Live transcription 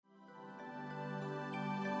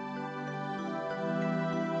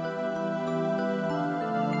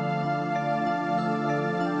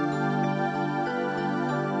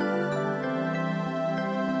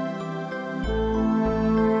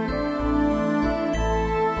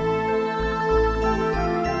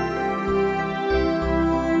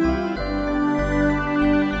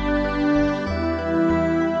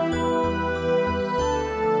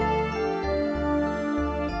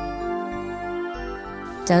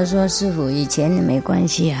假如说师父以前没关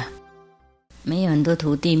系啊，没有很多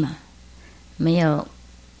徒弟嘛，没有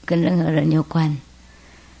跟任何人有关。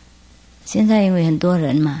现在因为很多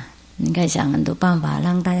人嘛，你应该想很多办法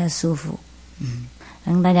让大家舒服，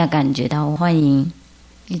让大家感觉到欢迎，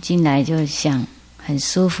一进来就想很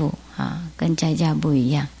舒服啊，跟在家不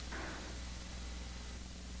一样。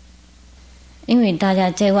因为大家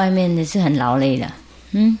在外面的是很劳累的，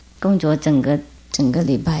工作整个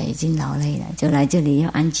礼拜已经劳累了，就来这里要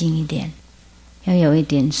安静一点，要有一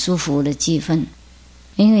点舒服的气氛。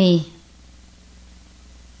因为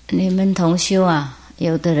你们同修啊，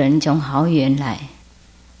有的人从好远来，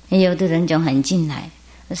有的人从很近来，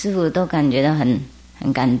师父都感觉到很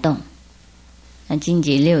感动。那星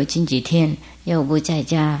期六、星期天又不在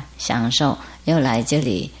家享受，又来这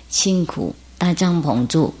里辛苦搭帐篷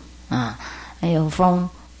住啊，还有风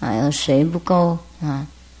啊，有水不够啊，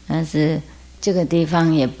但是这个地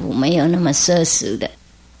方也没有那么设施的，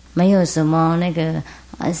没有什么那个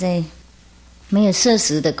没有设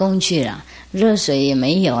施的工具啦，热水也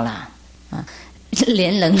没有啦啊，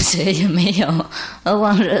连冷水也没有，何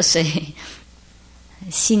况热水。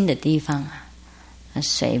新的地方啊，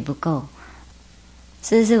水不够，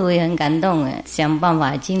师父也很感动啊，想办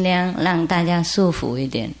法尽量让大家舒服一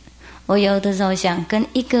点。我有的时候想跟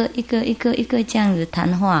一个这样子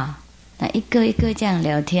谈话，一个这样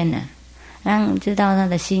聊天呢，让知道他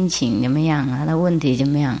的心情怎么样，他的问题怎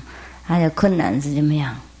么样，他的困难是怎么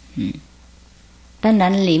样。当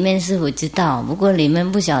然里面师父知道，不过里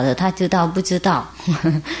面不晓得他知道不知道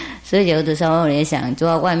所以有的时候也想坐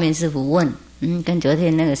在外面师父问，跟昨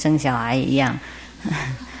天那个生小孩一样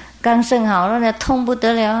刚生好了，痛不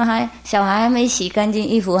得了，小孩还没洗干净，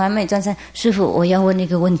衣服还没穿上，师父我要问一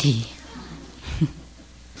个问题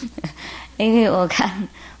因为我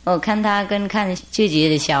看他跟看自己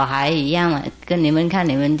的小孩一样嘛，跟你们看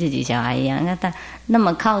你们自己小孩一样，那他那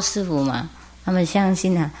么靠师父嘛，他们相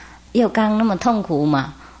信啊，又刚那么痛苦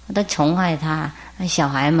嘛，都宠爱他，小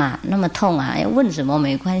孩嘛那么痛啊，要问什么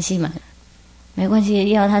没关系嘛，没关系，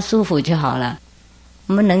要他舒服就好了，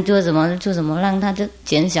我们能做什么做什么，让他就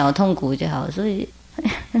减少痛苦就好，所以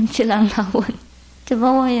就让他问，怎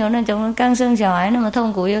么会有那种刚生小孩那么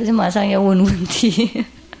痛苦，又是马上要问问题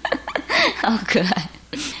好可爱。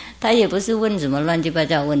他也不是问什么乱七八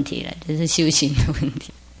糟问题了，就是修行的问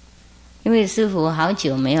题。因为师父好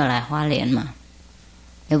久没有来花莲嘛，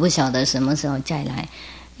也不晓得什么时候再来，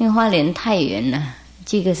因为花莲太远了，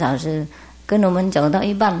几个小时跟我们走到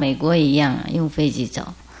一半美国一样啊，用飞机走，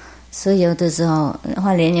所以有的时候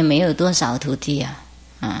花莲也没有多少徒弟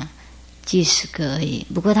啊，几十个而已。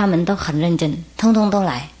不过他们都很认真，通通都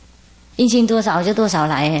来，一斤多少就多少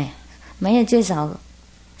来，没有最少，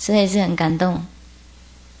所以是很感动。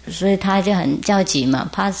所以他就很着急嘛，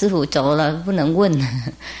怕师父走了不能问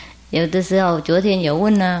有的时候昨天有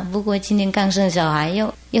问啊，不过今天刚生小孩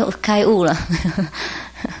又开悟了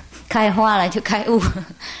开花了就开悟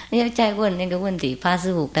又再问那个问题，怕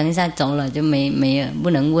师父等一下走了就没有不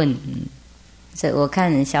能问。所以我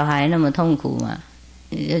看小孩那么痛苦嘛，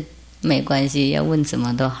没关系，要问什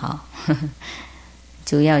么都好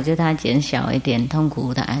主要就他减少一点痛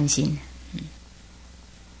苦的安心。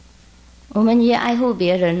我们越爱护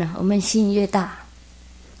别人，我们心越大，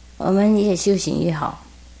我们越修行越好。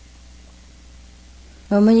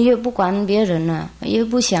我们越不管别人越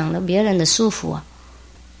不想着别人的束缚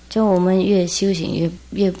就我们越修行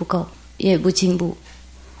越不够，越不进步。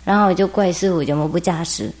然后就怪师父怎么不加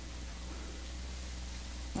持，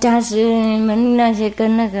加持你们那些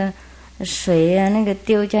跟那个水那个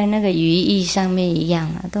丢在那个鱼翼上面一样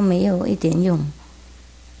都没有一点用。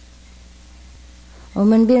我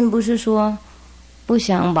们并不是说不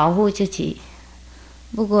想保护自己，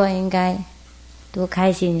不过应该多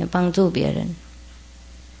开心地帮助别人。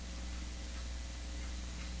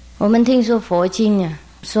我们听说佛经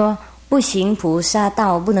说不行菩萨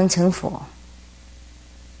道不能成佛。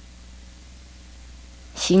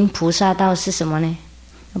行菩萨道是什么呢？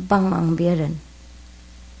帮忙别人，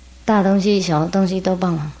大东西小东西都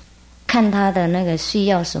帮忙，看他的那个需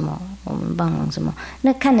要什么我们帮忙什么，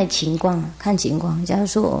那看的情况，看情况。假如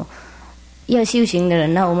说要修行的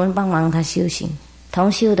人，那我们帮忙他修行，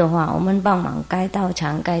同修的话我们帮忙该道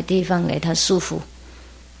场该地方给他舒服。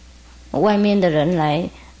外面的人来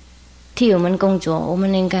替我们工作，我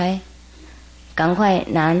们应该赶快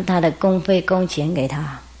拿他的工费工钱给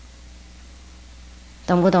他，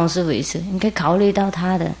懂不懂师父意思？应该考虑到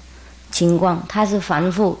他的情况，他是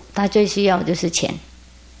凡夫，他最需要就是钱，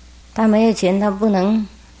他没有钱他不能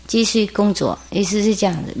继续工作，意思是这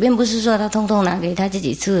样子，并不是说他通通拿给他自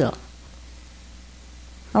己吃了。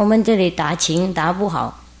我们这里打琴打不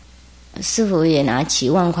好，师父也拿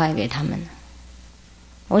7万块给他们，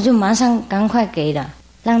我就马上赶快给了，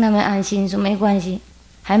让他们安心，说没关系，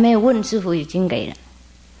还没有问师父已经给了，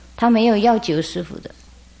他没有要求师父的，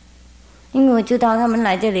因为我知道他们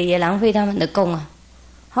来这里也浪费他们的功啊，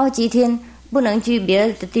好几天不能去别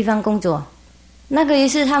的地方工作，那个也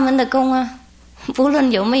是他们的功啊，不论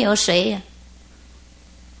有没有谁呀，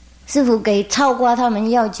师父给超过他们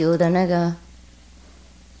要求的那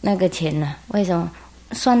个钱呢？为什么？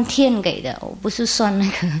算天给的，我不是算那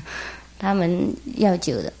个他们要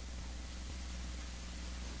求的。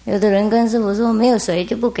有的人跟师父说没有水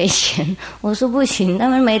就不给钱，我说不行，他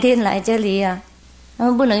们每天来这里啊，他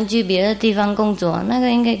们不能去别的地方工作，那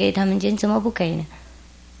个应该给他们钱，怎么不给呢？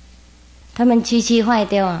他们机器坏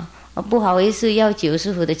掉啊，不好意思要求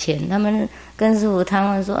师父的钱，他们跟师父他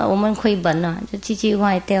们说我们亏本了，这机器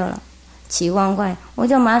坏掉了，7万块，我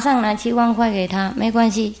就马上拿7万块给他，没关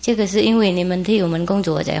系，这个是因为你们替我们工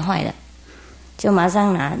作才坏的，就马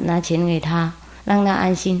上拿钱给他，让他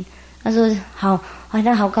安心。他说好，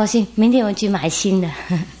他好高兴，明天我去买新的。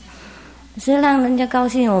是让人家高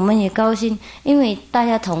兴，我们也高兴，因为大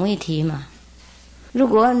家同一体嘛。如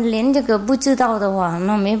果连这个不知道的话，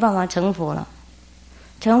那没办法成佛了。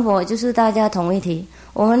成佛就是大家同一体，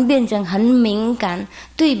我们变成很敏感，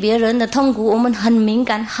对别人的痛苦我们很敏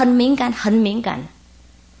感，很敏感，很敏感。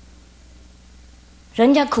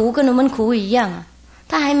人家苦跟我们苦一样啊，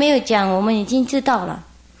他还没有讲，我们已经知道了。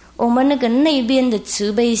我们那个内边的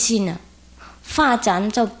慈悲心啊，发展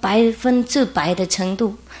到100%的程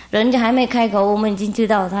度，人家还没开口，我们已经知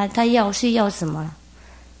道他要什么了，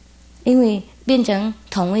因为变成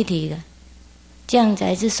同一体了，这样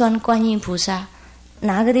才是算观音菩萨。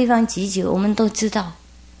哪个地方祈求我们都知道，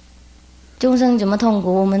众生怎么痛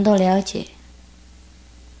苦我们都了解。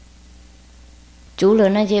除了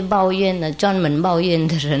那些抱怨的专门抱怨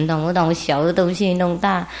的人，动不动小的东西弄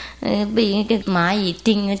大，被一个蚂蚁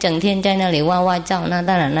叮，整天在那里哇哇叫，那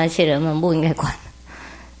当然那些人们不应该管。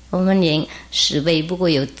我们连10倍不过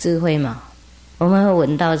有智慧嘛，我们会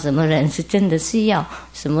闻到什么人是真的是要，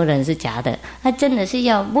什么人是假的，他真的是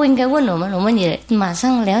要不应该问我们，我们也马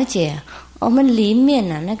上了解。我们里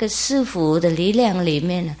面啊，那个师父的力量里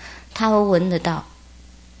面啊，他会闻得到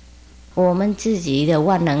我们自己的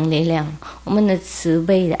万能力量，我们的慈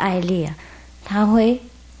悲的爱力啊，他会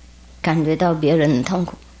感觉到别人的痛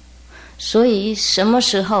苦。所以什么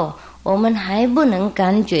时候我们还不能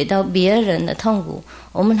感觉到别人的痛苦，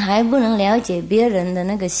我们还不能了解别人的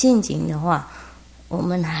那个心情的话，我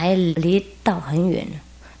们还离道很远，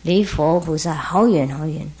离佛菩萨好远好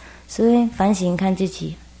远。所以反省看自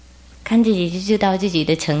己，看自己就知道自己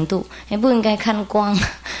的程度，也不应该看光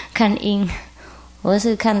看阴。我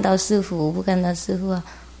是看到师父，不看到师父啊，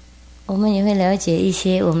我们也会了解一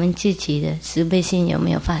些我们自己的慈悲心有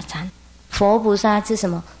没有发展。佛菩萨是什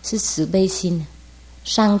么？是慈悲心，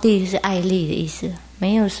上帝是爱力的意思，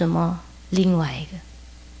没有什么另外一个。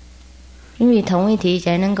因为同一体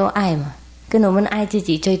才能够爱嘛，跟我们爱自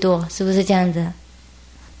己最多，是不是这样子？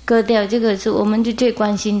割掉这个是我们最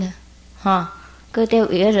关心的哈，割掉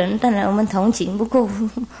别人，当然我们同情，不过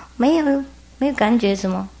没有感觉什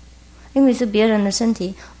么。因为是别人的身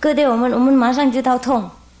体，割掉我们马上知道痛，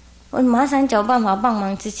我们马上找办法帮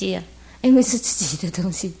忙自己啊，因为是自己的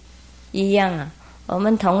东西，一样啊。我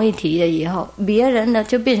们同一体了以后，别人的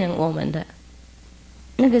就变成我们的。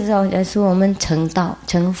那个时候才说我们成道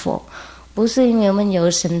成佛，不是因为我们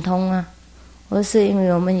有神通啊，而是因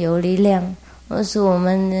为我们有力量，而是我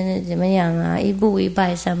们怎么样啊，一步一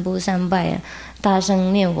拜，三步三拜啊，大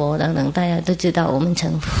声念佛等等，大家都知道我们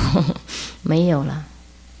成佛没有了。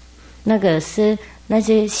那个是那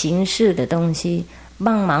些形式的东西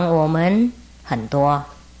帮忙我们很多，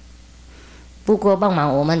不过帮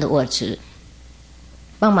忙我们的我执，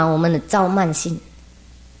帮忙我们的躁慢性。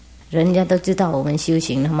人家都知道我们修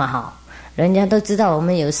行那么好，人家都知道我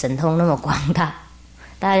们有神通那么广大，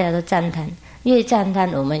大家都赞叹，越赞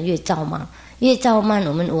叹我们越躁慢，越躁慢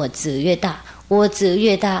我们我执越大，我执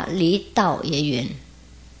越大离道也远。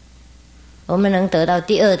我们能得到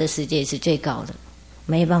第2的世界是最高的，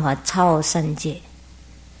没办法超三界。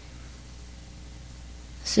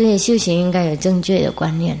所以修行应该有正确的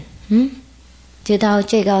观念，知道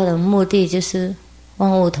最高的目的就是万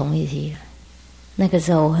物同一体了。那个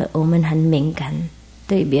时候我们很敏感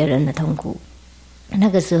对别人的痛苦，那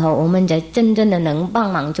个时候我们才真正的能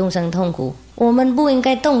帮忙众生痛苦。我们不应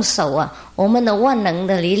该动手啊，我们的万能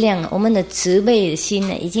的力量，我们的慈悲的心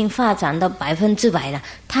已经发展到100%了，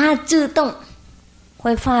它自动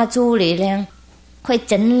会发出力量，会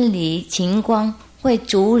整理情况，会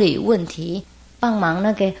处理问题，帮忙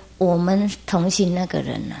那个我们同行那个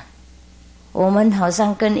人啊。我们好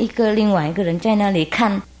像跟另外一个人在那里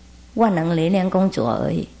看万能力量工作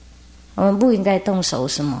而已，我们不应该动手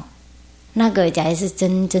什么，那个才是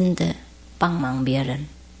真正的帮忙别人，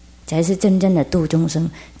才是真正的度众生，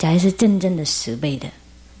才是真正的慈悲的。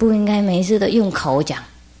不应该每次都用口讲，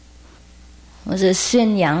或是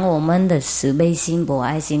宣扬我们的慈悲心、博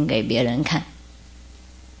爱心给别人看。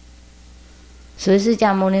所以释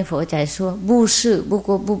迦牟尼佛才说布施，不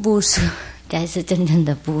过不布施才是真正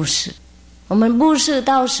的布施。我们布施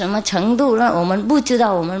到什么程度，让我们不知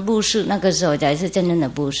道我们布施，那个时候才是真正的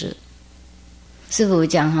布施。师父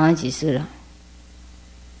讲好几次了，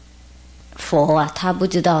佛啊，他不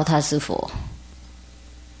知道他是佛，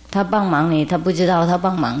他帮忙你，他不知道他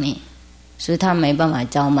帮忙你，所以他没办法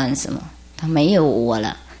招满什么，他没有我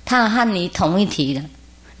了，他和你同一体了，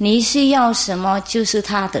你需要什么就是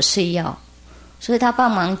他的需要，所以他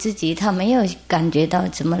帮忙自己，他没有感觉到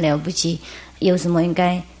怎么了不起，有什么应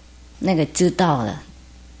该那个知道的。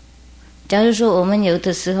假如说我们有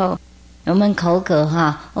的时候我们口渴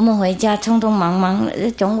哈，我们回家匆匆忙忙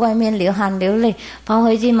从外面流汗流泪，跑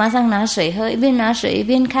回去马上拿水喝，一边拿水一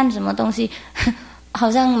边看什么东西，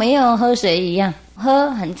好像没有喝水一样，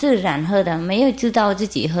喝很自然喝的，没有知道自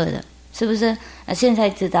己喝的，是不是？现在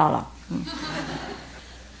知道了，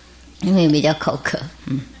因为比较口渴，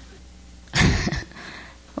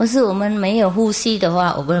或是我们没有呼吸的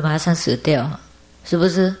话，我不会马上死掉，是不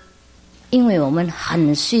是？因为我们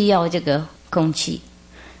很需要这个空气。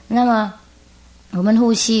那么我们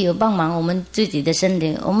呼吸有帮忙我们自己的身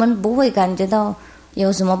体，我们不会感觉到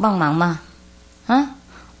有什么帮忙吗？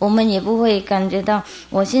我们也不会感觉到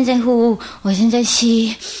我现在呼，我现在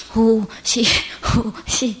吸，呼吸呼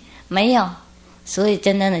吸，没有。所以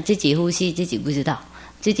真正的自己呼吸自己不知道，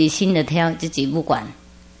自己心的跳自己不管。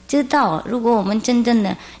知道，如果我们真正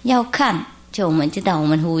的要看，就我们知道我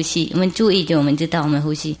们呼吸，我们注意就我们知道我们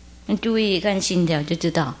呼吸，注意看心跳就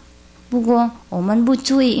知道。不过我们不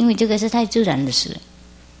注意，因为这个是太自然的事，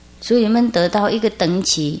所以我们得到一个等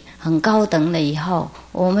级很高等了以后，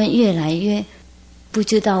我们越来越不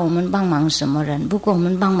知道我们帮忙什么人。不过我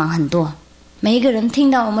们帮忙很多，每一个人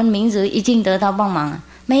听到我们名字已经得到帮忙了，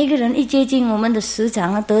每一个人一接近我们的时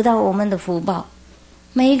常得到我们的福报，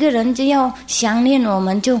每一个人只要想念我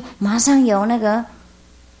们，就马上有那个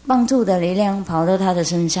帮助的力量跑到他的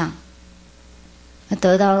身上，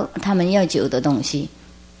得到他们要求的东西。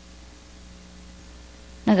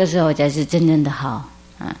那个时候才是真正的好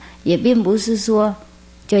啊！也并不是说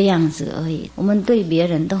这样子而已，我们对别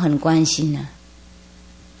人都很关心啊。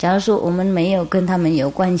假如说我们没有跟他们有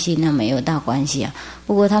关系，那没有大关系啊。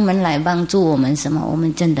不过他们来帮助我们什么，我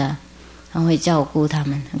们真的很会照顾他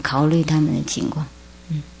们，考虑他们的情况。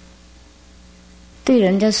对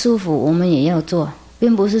人家舒服，我们也要做，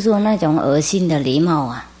并不是说那种恶心的礼貌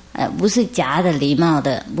啊，不是假的礼貌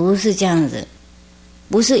的，不是这样子。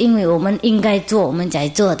不是因为我们应该做我们才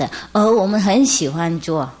做的，而我们很喜欢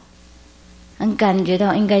做，很感觉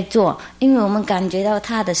到应该做，因为我们感觉到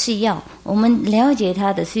他的需要，我们了解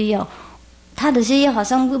他的需要，他的需要好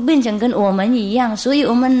像变成跟我们一样，所以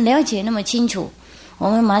我们了解那么清楚，我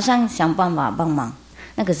们马上想办法帮忙。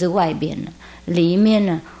那个是外边的，里面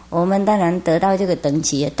呢，我们当然得到这个等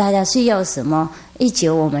级，大家需要什么一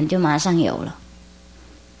求我们就马上有了。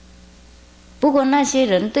不过那些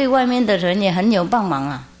人对外面的人也很有帮忙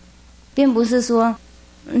啊，并不是说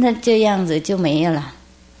那这样子就没有了。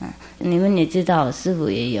你们也知道，师父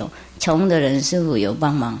也有穷的人，师父有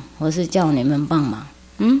帮忙，或是叫你们帮忙。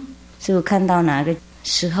师父看到哪个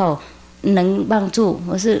时候能帮助，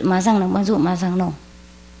或是马上能帮助，马上弄。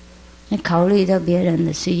你考虑到别人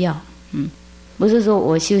的需要，不是说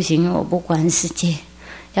我修行我不管世界。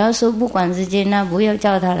假如说不管世界，那不要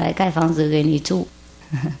叫他来盖房子给你住。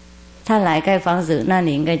他来盖房子，那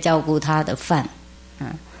你应该照顾他的饭，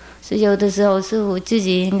所以有的时候师父自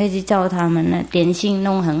己应该去照他们，那点心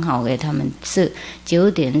弄很好给他们吃，9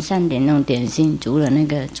点3点弄点心，煮了那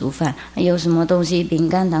个煮饭，有什么东西饼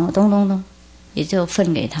干糖咚，也就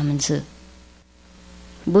分给他们吃。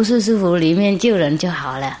不是师父里面救人就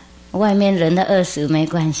好了，外面人的饿死没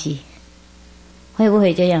关系，会不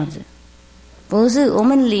会这样子？不是，我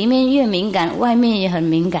们里面越敏感，外面也很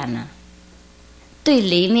敏感啊。对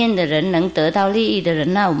里面的人能得到利益的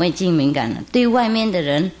人，那我们已经敏感了。对外面的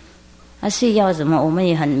人，他需要什么，我们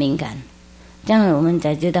也很敏感。这样我们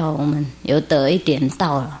才知道我们有得一点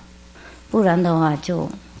到了，不然的话就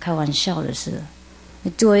开玩笑的事。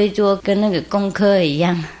做一做跟那个功课一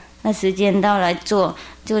样，那时间到了做，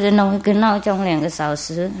就是弄一个闹钟2个小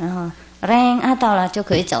时，然后到了就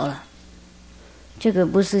可以走了。这个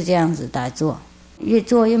不是这样子打坐，越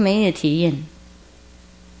做越没有体验。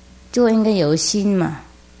做应该有心嘛，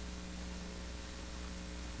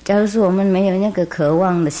假如说我们没有那个渴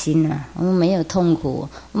望的心啊，我们没有痛苦，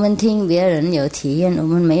我们听别人有体验，我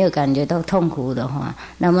们没有感觉到痛苦的话，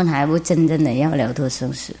那我们还不真正的要了脱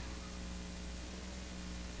生死。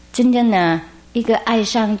真正的一个爱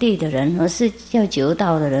上帝的人，或是要求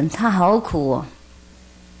道的人，他好苦哦。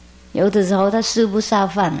有的时候他吃不下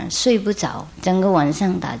饭了，睡不着，整个晚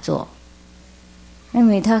上打坐，因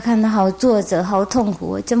为他看他好挫折，好痛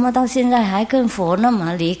苦，怎么到现在还跟佛那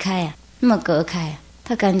么离开啊，那么隔开啊？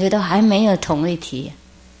他感觉到还没有同一体啊，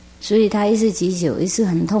所以他一直祈求，一直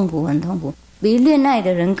很痛苦，很痛苦，比恋爱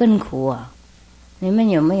的人更苦啊！你们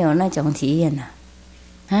有没有那种体验啊？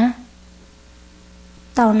啊？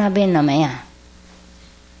到那边了没啊？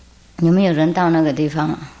有没有人到那个地方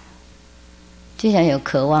啊？至少有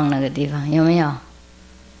渴望那个地方，有没有？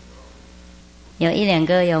有一两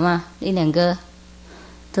个有吗？一两个？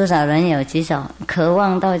多少人有举手？渴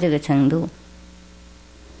望到这个程度？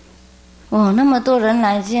哦，那么多人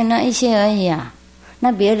来见那一些而已啊，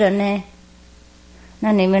那别人呢？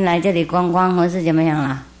那你们来这里观光或是怎么样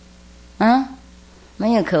啦？啊？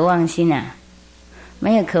没有渴望心啊？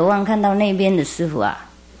没有渴望看到那边的师父啊？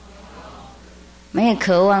没有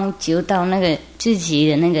渴望求到那个自己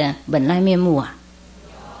的那个本来面目啊？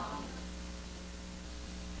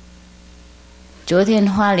昨天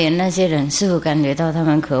花莲那些人是否感觉到他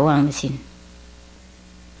们渴望的心？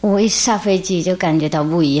我一下飞机就感觉到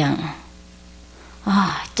不一样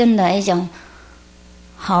啊！真的一种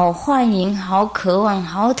好欢迎、好渴望、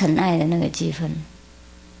好疼爱的那个气氛。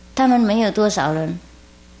他们没有多少人，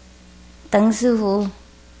等师父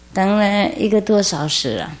等了1个多小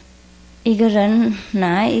时了，一个人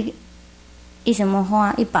拿一什么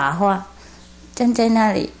花，一把花站在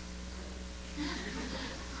那里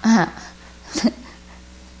啊，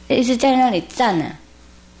一直在那里站呢，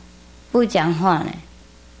不讲话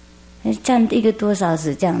呢，站1个多小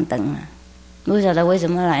时这样等啊，不晓得为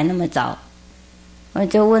什么来那么早。我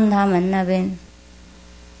就问他们那边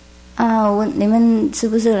啊，你们是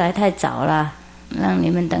不是来太早了，让你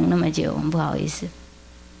们等那么久，不好意思。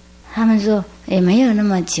他们说也没有那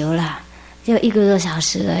么久啦，就1个多小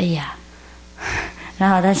时而已啊。然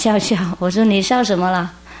后他笑笑，我说你笑什么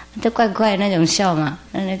啦？就怪怪那种笑嘛，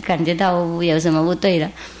感觉到有什么不对了。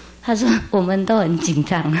他说我们都很紧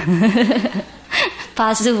张，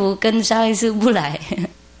怕师父跟上一次不来，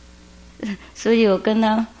所以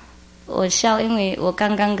我笑，因为我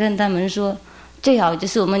刚刚跟他们说，最好就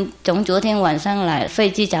是我们从昨天晚上来，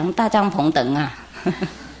飞机场大帐篷等啊，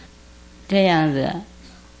这样子。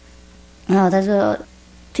然后他说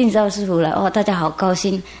听到师父来，哦，大家好高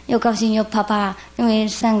兴，又高兴又怕怕，因为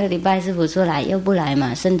上个礼拜师父说来又不来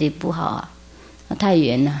嘛，身体不好啊，太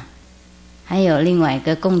远了。还有另外一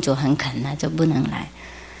个公主很肯啊，就不能来。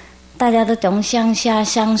大家都从乡下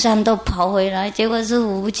乡山都跑回来，结果师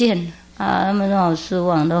父不见啊，他们都好失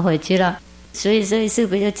望，都回去了。所以师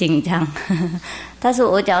父就紧张。他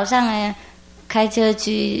说我早上呢开车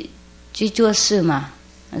去做事嘛，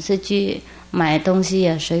是去买东西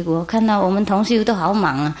啊，水果，看到我们同修都好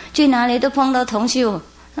忙啊，去哪里都碰到同修，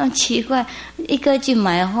很奇怪，一个去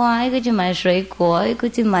买花，一个去买水果，一个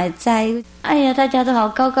去买菜，哎呀，大家都好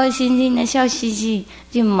高高兴兴的，笑嘻嘻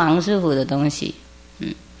去忙师父的东西。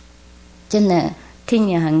真的听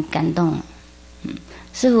也很感动。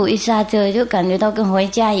师父一下车就感觉到跟回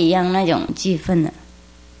家一样那种气氛了。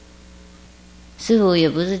师父也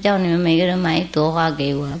不是叫你们每个人买1朵花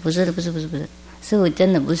给我，不是，师父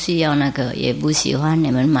真的不需要那个，也不喜欢你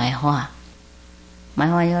们买花，买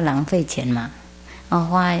花要浪费钱嘛，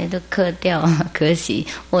花也都刻掉，可惜，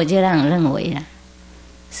我就这样认为了。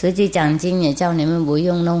实际奖金也叫你们不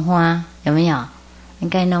用弄花，有没有？应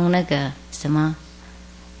该弄那个什么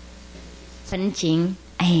分情，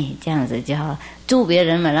这样子就好，祝别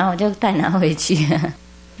人嘛，然后就带拿回去，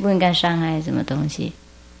不应该伤害什么东西。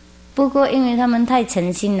不过因为他们太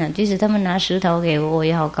诚心了，即使他们拿石头给我，我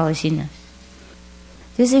也好高兴了。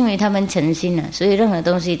就是因为他们诚心了，所以任何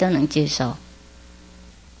东西都能接受。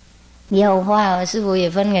有花师父也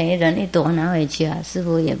分给人1朵拿回去啊，师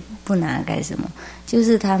父也不拿干什么，就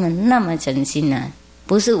是他们那么诚心啊，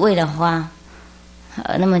不是为了花。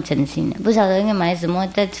那么诚心的，不晓得应该买什么，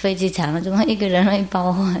在飞机场怎么一个人1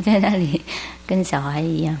包花在那里，跟小孩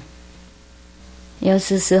一样。有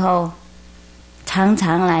时候常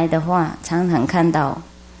常来的话，常常看到，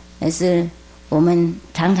也是我们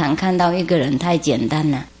常常看到一个人太简单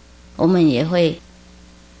了，我们也会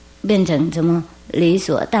变成什么理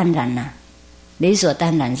所当然了，理所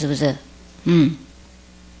当然是不是？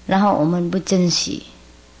然后我们不珍惜，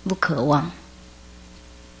不渴望，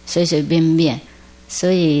随随便便。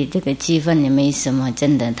所以这个气氛也没什么，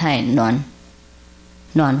真的太暖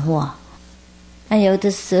和。那有的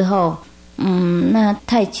时候，那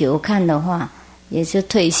太久看的话，也是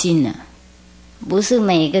退心了。不是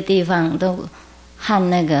每一个地方都和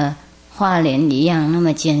那个花莲一样那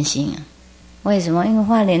么艰辛啊。为什么？因为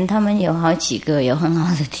花莲他们有好几个有很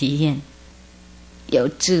好的体验，有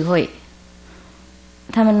智慧。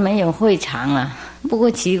他们没有会场啊，不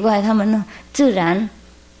过奇怪，他们呢自然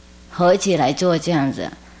合起来做这样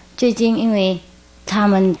子。最近因为他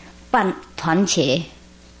们办团结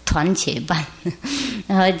办，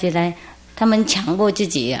合起来，他们强迫自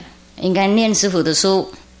己啊，应该念师父的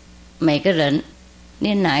书，每个人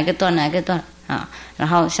念哪一个段啊，然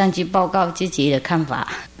后上去报告自己的看法、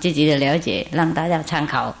自己的了解，让大家参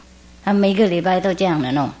考。他每个礼拜都这样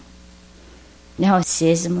的弄。然后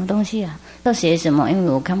写什么东西啊？都写什么？因为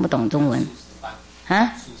我看不懂中文。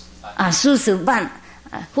素食饭，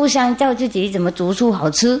互相教自己怎么煮出好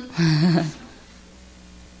吃。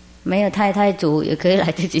没有太太煮也可以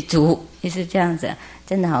来自己煮，就是这样子，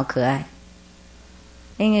真的好可爱。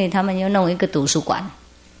因为他们要弄一个图书馆，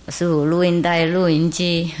师父录音带、录音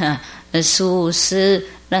机、书诗，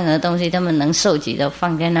任何东西他们能收集的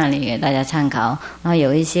放在那里给大家参考。然后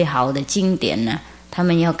有一些好的经典呢，他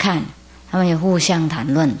们要看。他们也互相谈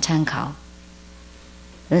论参考，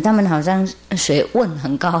而他们好像学问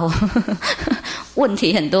很高，问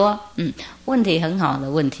题很多，问题很好的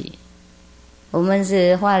问题。我们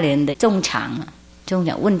是花莲的中场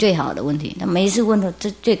问最好的问题，他每一次问到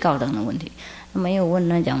最高等的问题，他没有问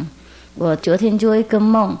那种我昨天做一个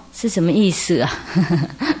梦是什么意思啊？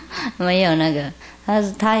没有那个，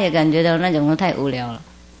他也感觉到那种太无聊了。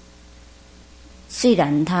虽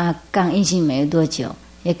然他刚印信没多久。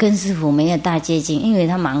也跟师父没有大接近，因为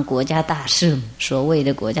他忙国家大事，所谓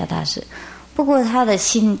的国家大事。不过他的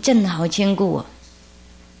心真的好坚固啊！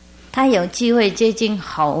他有机会接近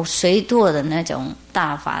好随舵的那种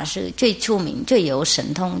大法师，最出名、最有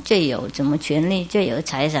神通、最有什么权力、最有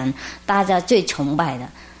财产，大家最崇拜的。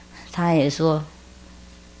他也说，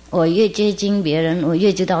我越接近别人，我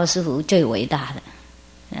越知道师父最伟大的。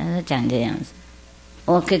他讲这样子，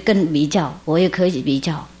我可以跟比较，我也可以比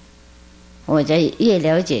较。我在越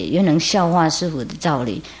了解越能消化师父的道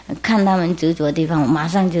理，看他们执着的地方，我马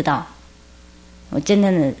上知道。我真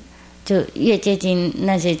的就越接近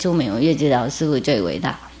那些著名，我越知道师父最伟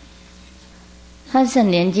大。他是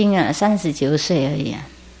很年轻啊，39岁而已啊。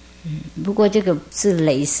不过这个是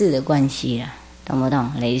累世的关系啊，懂不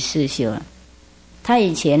懂？累世修了。他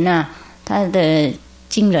以前呢，他的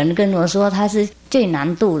经人跟我说，他是最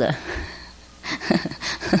难度的。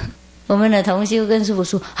我们的同修跟师父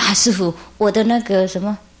说师父，我的那个什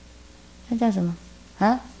么，那叫什么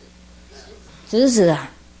侄子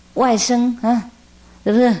啊，外甥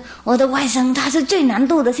是不是？我的外甥他是最难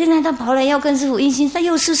度的，现在他跑来要跟师父印心，他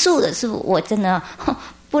又吃素的，师父我真的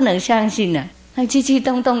不能相信了。他气气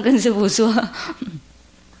动动跟师父说，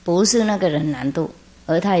不是那个人难度，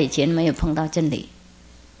而他以前没有碰到真理，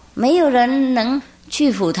没有人能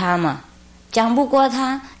去服他嘛，讲不过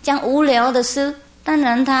他，讲无聊的事，当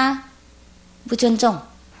然他不尊重，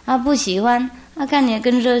他不喜欢，他看你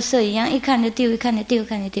跟垃圾一样，一看就丢，一看就丢，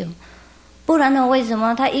看就丢。不然呢？为什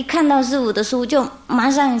么他一看到师父的书就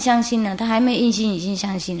马上相信了？他还没印心已经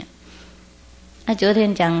相信了。他昨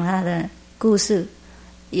天讲他的故事，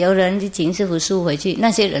有人就请师父书回去，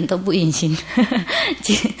那些人都不印心，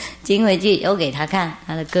请回去有给他看，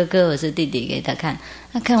他的哥哥或是弟弟给他看。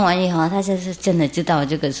他看完以后，他就是真的知道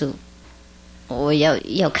这个书。我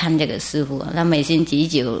要看这个师父，他每星期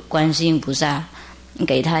9观世音菩萨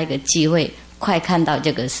给他一个机会，快看到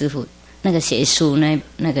这个师父，那个写书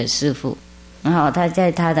那个师父，然后他在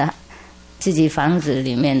他的自己房子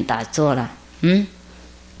里面打坐了，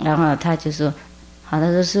然后他就说，他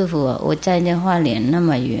说师父，我在这花莲那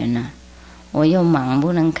么远啊，我又忙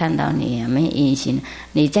不能看到你啊，没音信，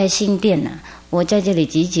你在新店啊，我在这里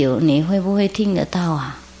几久，你会不会听得到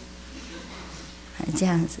啊？这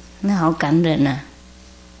样子，那好感人啊！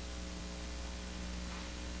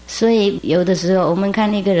所以有的时候我们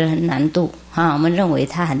看一个人很难度我们认为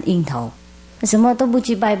他很硬头，什么都不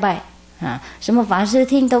去拜拜什么法师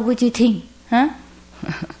听都不去听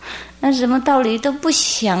那什么道理都不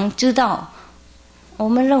想知道，我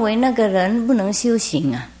们认为那个人不能修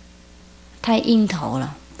行太硬头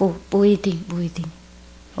了。不一定。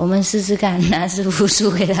我们试试看，拿师父书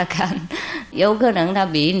给他看，有可能他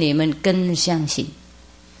比你们更相信，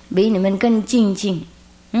比你们更精进，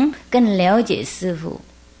更了解师父。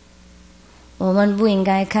我们不应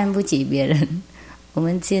该看不起别人，我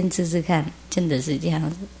们先试试看，真的是这样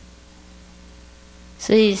子。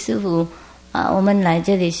所以师父我们来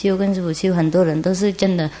这里修，跟师父修，很多人都是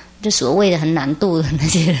真的，就所谓的很难度的那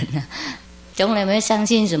些人从来没有相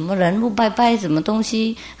信什么人不拜拜什么东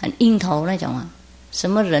西，很硬头那种什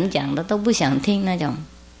么人讲的都不想听那种，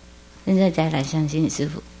现在再来相信师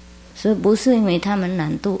父。所以不是因为他们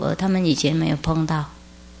难度，而他们以前没有碰到，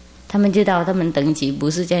他们知道他们等级不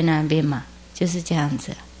是在那边嘛，就是这样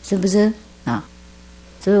子，是不是啊？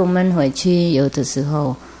所以我们回去有的时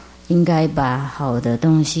候应该把好的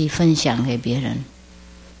东西分享给别人。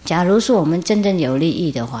假如说我们真正有利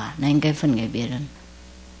益的话，那应该分给别人。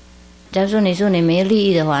假如说你说你没有利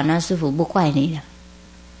益的话，那师父不怪你的。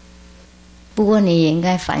不过你也应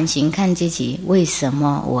该反省看自己，为什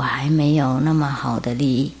么我还没有那么好的利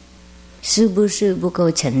益？是不是不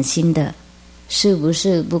够诚心的？是不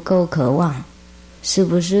是不够渴望？是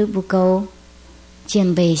不是不够戒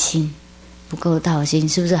备心？不够道心？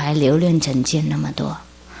是不是还留恋成见那么多？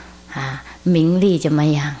啊，名利怎么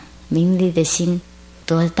样？名利的心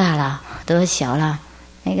多大了？多小了？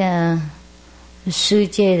那个世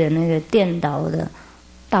界的那个颠倒的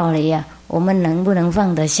道理啊，我们能不能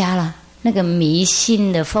放得下了？那个迷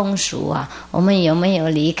信的风俗啊，我们有没有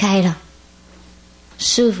离开了？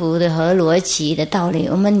师父的和逻辑的道理，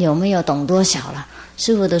我们有没有懂多少了？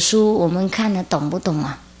师父的书我们看得懂不懂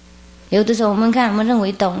啊？有的时候我们看，我们认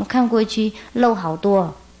为懂，看过去漏好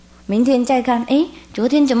多，明天再看，昨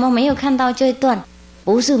天怎么没有看到这一段？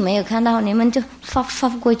不是没有看到，你们就发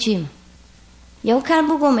过去嘛。有看，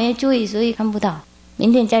不过没有注意，所以看不到。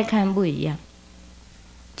明天再看不一样。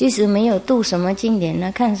即使没有读什么经典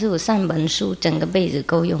呢，看师父3本书，整个辈子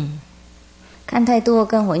够用。看太多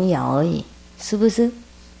跟混淆而已，是不是？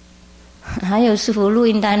还有师父录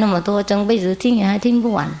音带那么多，整辈子听也还听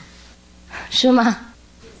不完，是吗？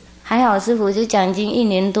还好师父就讲经1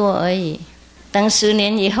年多而已，等10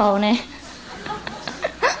年以后呢，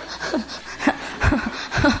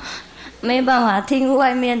没办法听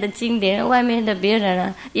外面的经典，外面的别人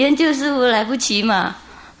啊，研究师父来不及嘛。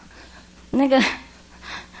那个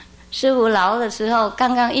师父老的时候，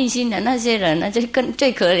刚刚印心的那些人呢，就更最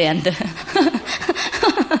可怜的，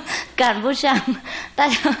赶不上。大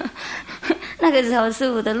家那个时候师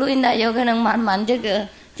父的录音带有可能满这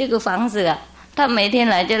个房子啊，他每天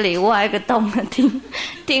来这里挖一个洞听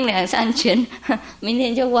2、3圈，明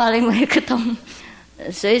天就挖另外一个洞，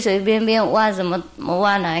随便挖什么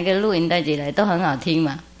挖哪一个录音带起来都很好听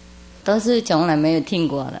嘛，都是从来没有听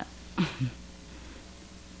过的。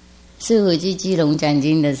师父去基隆讲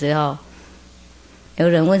经的时候，有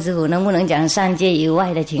人问师父能不能讲3界以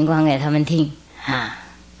外的情况给他们听啊？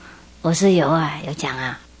我是有讲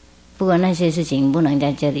啊，不过那些事情不能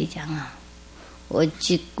在这里讲啊。我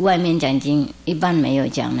去外面讲经，一般没有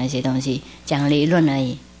讲那些东西，讲理论而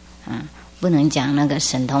已啊，不能讲那个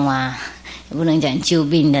神通啊，也不能讲救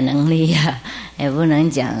病的能力啊，也不能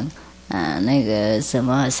讲那个什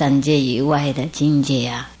么3界以外的境界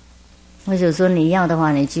啊。我就说你要的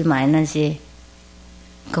话，你去买那些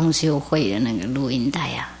公修会的那个录音带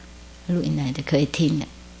啊，录音带的可以听的。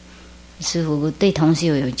师父对同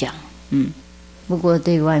修有讲，不过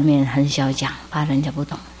对外面很少讲，怕人家不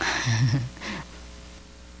懂。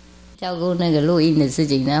照顾那个录音的事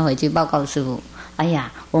情呢，回去报告师父。哎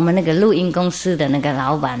呀，我们那个录音公司的那个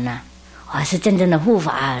老板呐，哇，是真正的护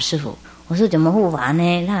法啊，师父。我说怎么护法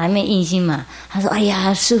呢？他还没印心嘛。他说：哎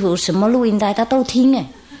呀，师父什么录音带他都听哎。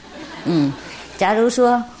假如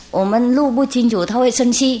说我们录不清楚，他会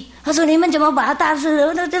生气。他说：你们怎么把它大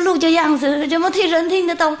事这录这样子，怎么替人听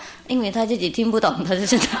得懂？因为他自己听不懂，他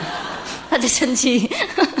就生气。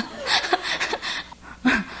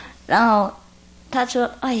然后他说：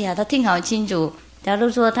哎呀，他听好清楚。假如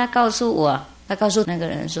说他告诉那个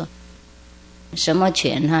人说什么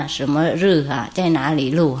泉什么日在哪里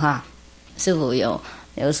录师父有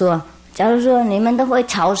说，假如说你们都会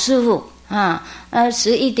吵师父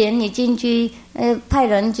11点你进去派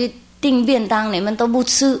人去订便当，你们都不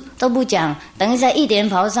吃都不讲，等一下1点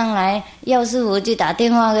跑上来要师父去打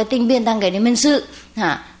电话订便当给你们吃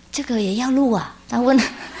这个也要录啊？他问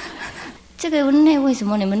这个为什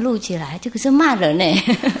么你们录起来？这个是骂人呢。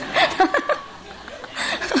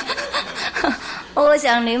我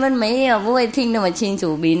想你们没有不会听那么清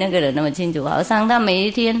楚，比那个人那么清楚。好像他每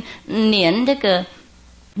一天连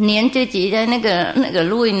自己在那个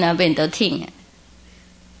录音那边都听，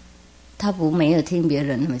他没有听别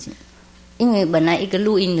人那么清楚。因为本来一个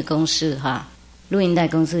录音的公司录音带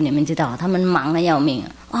公司，你们知道他们忙得要命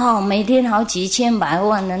每天好几千百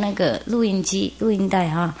万的那个录音机录音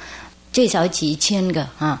带最少几千个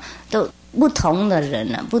都不同的人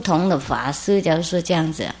不同的法师。假如说这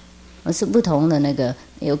样子我是不同的那个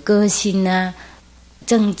有个性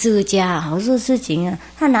政治家，好多事情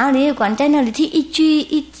他哪里也管，在那里听一句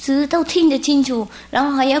一字都听得清楚，然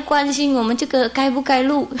后还要关心我们这个该不该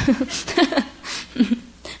录。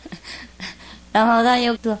然后他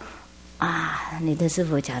又说啊，你的师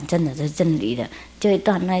父讲真的是真理的，这一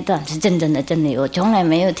段那一段是真正的真理，我从来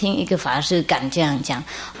没有听一个法师敢这样讲，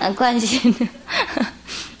关心。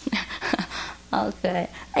OK，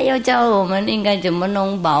 又教我们应该怎么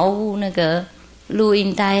弄保护那个录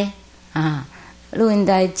音带啊，录音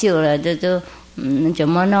带旧了就怎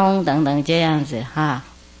么弄等等这样子哈。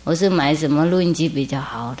我是买什么录音机比较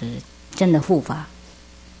好的，真的护法。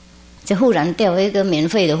就忽然掉一个免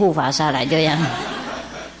费的护法下来，这样。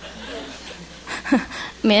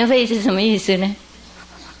免费是什么意思呢？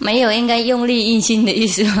没有应该用力印心的意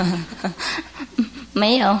思吗？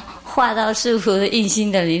没有化到师父的印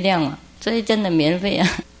心的力量嘛，所以真的免费啊！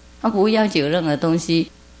他不要求任何东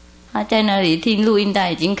西，他在那里听录音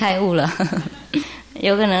带已经开悟了。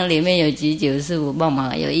有可能里面有几九师父帮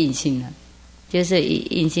忙有印心了，就是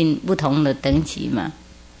印心不同的等级嘛，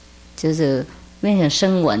就是变成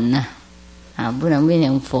声闻呐，不能变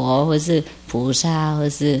成佛或是菩萨或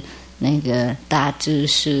是那个大智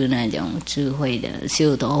士那种智慧的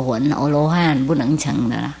修多魂阿罗汉不能成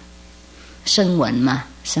的啦，声闻嘛，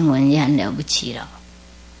声闻也很了不起了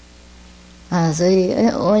所以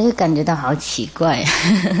我就感觉到好奇怪。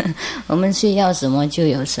我们需要什么就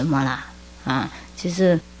有什么啦就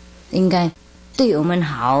是应该对我们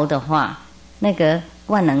好的话，那个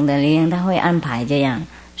万能的力量他会安排这样，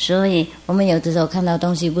所以我们有的时候看到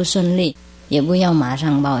东西不顺利，也不要马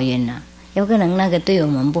上抱怨啦，有可能那个对我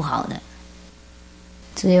们不好的，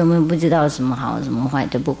所以我们不知道什么好什么坏，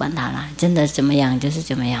就不管它啦，真的怎么样就是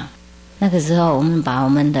怎么样。那个时候我们把我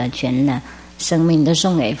们的全的生命都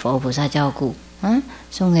送给佛菩萨照顾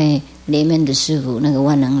送给里面的师父那个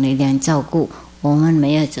万能力量照顾，我们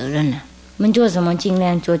没有责任了。我们做什么尽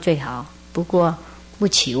量做最好，不过不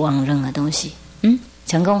期望任何东西。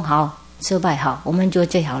成功好，失败好，我们做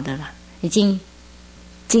最好的了，已经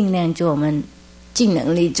尽量做我们尽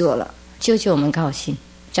能力做了，求求我们高兴。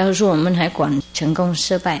假如说我们还管成功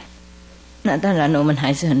失败，那当然我们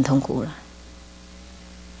还是很痛苦了。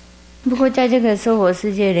不过在这个生活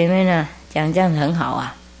世界里面呢，讲这样很好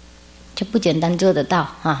啊，就不简单做得到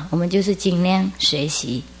我们就是尽量学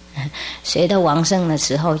习，学到往生的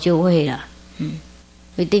时候就会了。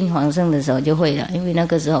一定往生的时候就会了，因为那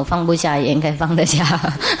个时候放不下也应该放得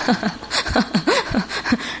下。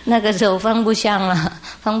那个时候放不上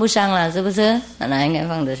了，是不是？那应该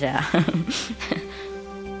放得下。